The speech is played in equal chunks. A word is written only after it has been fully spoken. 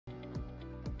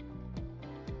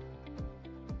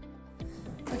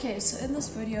Okay, so in this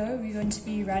video we're going to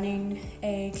be running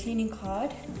a cleaning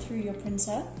card through your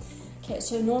printer. Okay,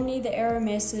 so normally the error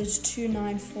message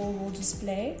 294 will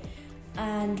display,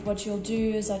 and what you'll do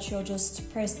is that you'll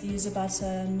just press the user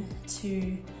button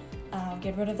to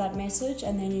get rid of that message,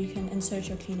 and then you can insert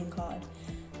your cleaning card.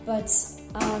 But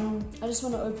I just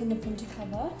want to open the printer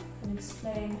cover and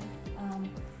explain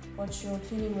what your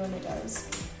cleaning roller does.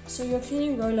 So your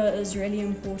cleaning roller is really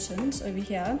important over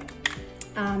here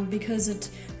because it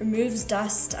removes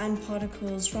dust and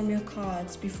particles from your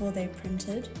cards before they're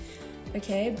printed.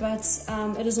 Okay, but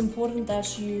it is important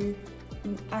that you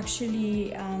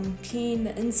actually clean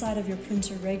the inside of your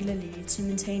printer regularly to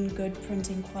maintain good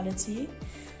printing quality.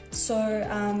 So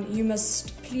you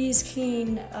must please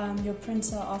clean your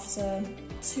printer after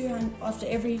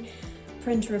every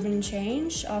print ribbon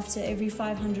change, after every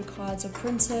 500 cards are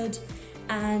printed,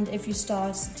 and if you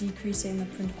start decreasing the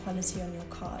print quality on your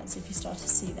cards, if you start to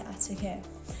see that, okay?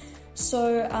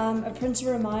 So a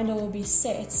printer reminder will be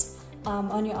set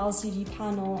on your LCD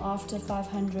panel after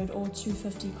 500 or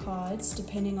 250 cards,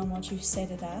 depending on what you've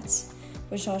set it at,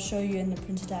 which I'll show you in the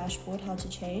printer dashboard how to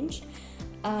change.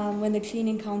 When the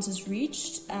cleaning count is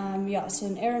reached, so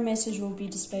an error message will be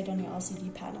displayed on your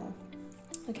LCD panel.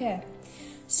 Okay,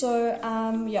 so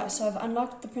so I've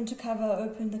unlocked the printer cover,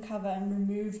 opened the cover, and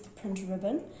removed the printer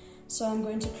ribbon. So I'm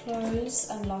going to close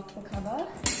and lock the cover,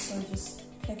 so just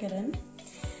click it in.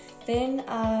 Then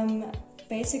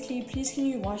basically, please can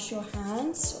you wash your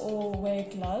hands or wear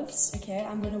gloves? Okay,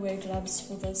 I'm going to wear gloves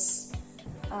for this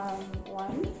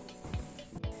one.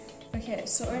 Okay,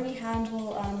 so only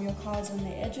handle your cards on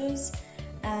the edges,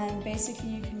 and basically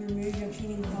you can remove your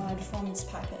cleaning card from its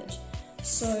package.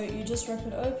 So you just rip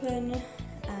it open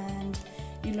and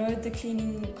you load the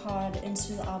cleaning card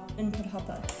into the input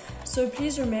hopper. So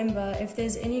please remember, if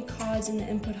there's any cards in the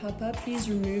input hopper, please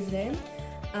remove them.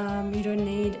 You don't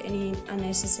need any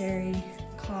unnecessary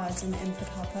cards in the input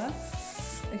hopper.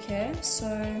 Okay, so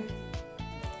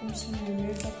I'm just going to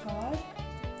remove the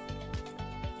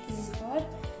cleaning card,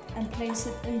 and place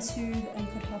it into the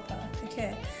input hopper.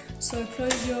 Okay, so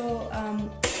close your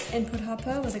input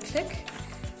hopper with a click,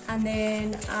 and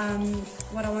then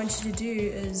what I want you to do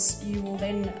is you will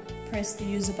then press the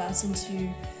user button to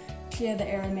clear the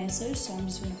error message. So I'm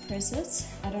just going to press it.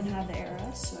 I don't have the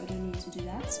error, so I don't need to do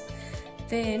that.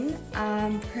 Then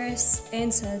press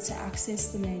enter to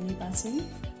access the menu button.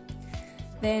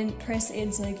 Then press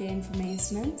enter again for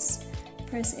maintenance.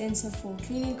 Press enter for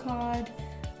cleaning card.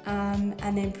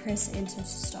 And then press enter to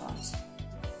start.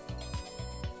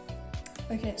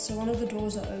 Okay, so one of the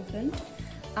doors are open.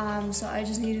 So I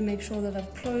just need to make sure that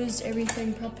I've closed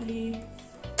everything properly.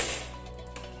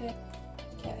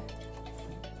 Okay.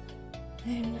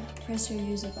 Then press your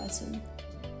user button.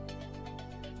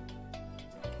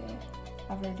 Okay,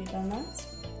 I've already done that.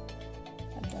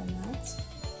 I've done that.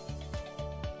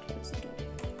 Close the door.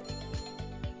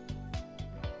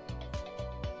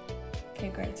 Okay,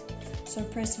 great. So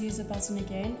press the user button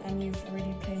again, and you've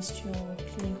already placed your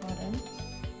cleaning card in.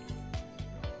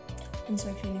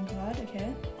 Insert cleaning card,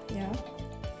 okay, yeah.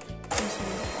 Press your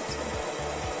user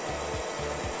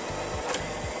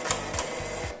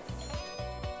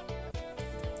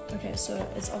button. Okay, so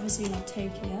it's obviously not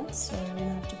taking it, so we're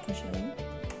gonna have to push it in.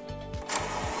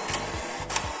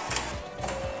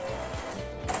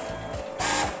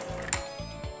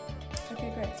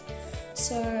 Okay, great.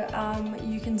 So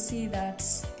you can see that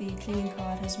the cleaning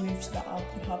card has moved to the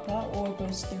output hopper, or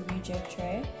goes to the reject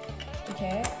tray.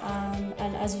 Okay,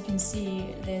 and as you can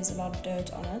see, there's a lot of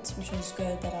dirt on it, which is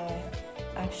good that I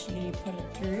actually put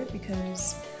it through,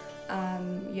 because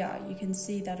you can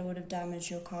see that it would have damaged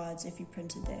your cards if you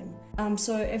printed them.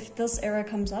 So if this error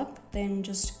comes up, then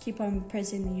just keep on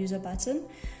pressing the user button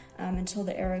until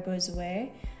the error goes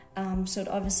away. So it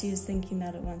obviously is thinking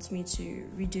that it wants me to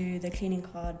redo the cleaning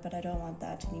card, but I don't want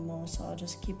that anymore, so I'll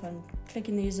just keep on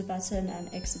clicking the user button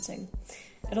and exiting.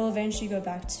 It'll eventually go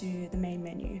back to the main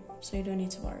menu, so you don't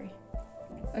need to worry.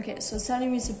 Okay, so it's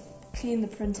telling me to clean the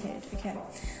print head. Okay,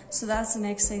 so that's the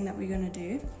next thing that we're going to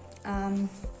do.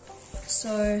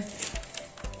 So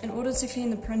in order to clean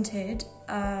the print head,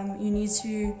 you need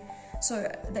to... So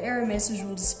the error message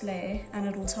will display, and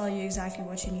it will tell you exactly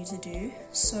what you need to do.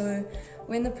 So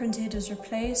when the print head is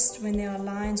replaced, when there are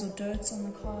lines or dirts on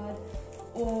the card,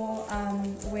 or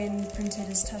when the print head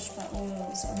is touched by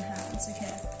oils on hands.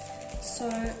 Okay, so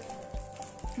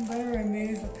I'm going to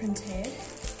remove a print head,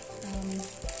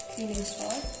 cleaning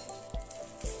swab.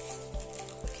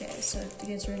 Okay, so it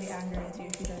gets really angry with you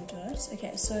if you don't do it.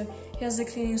 Okay, so here's the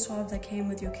cleaning swab that came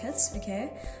with your kit.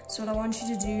 Okay, so what I want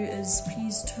you to do is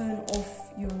please turn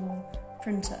off your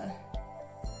printer.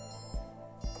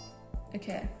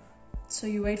 Okay, so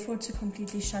you wait for it to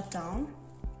completely shut down.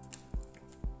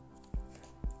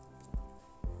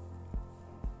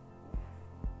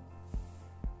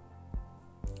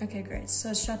 Okay, great,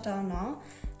 so it's shut down now.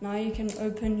 Now you can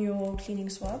open your cleaning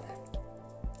swab.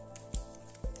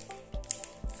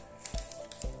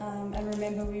 And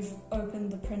remember, we've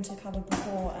opened the printer cover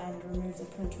before and removed the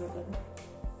print ribbon.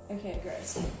 Okay, great.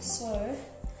 So,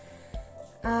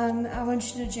 I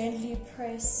want you to gently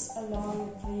press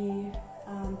along the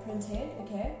print head,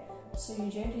 okay? So you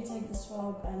gently take the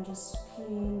swab and just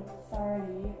clean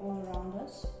thoroughly all around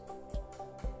it.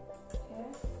 Okay.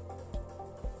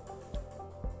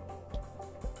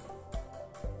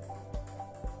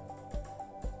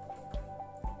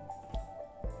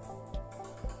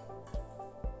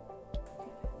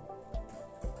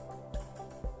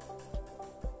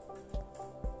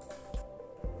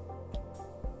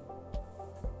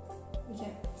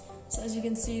 Okay, so as you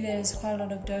can see, there's quite a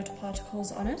lot of dirt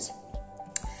particles on it,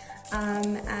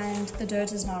 and the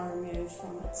dirt is now removed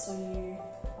from it, so you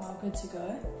are good to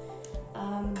go.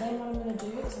 Then what I'm going to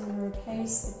do is I'm going to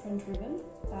replace the print ribbon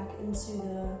back into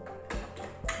the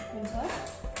printer,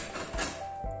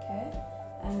 okay,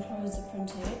 and close the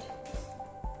print head.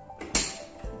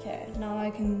 Okay, now I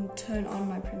can turn on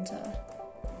my printer.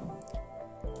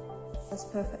 That's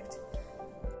perfect.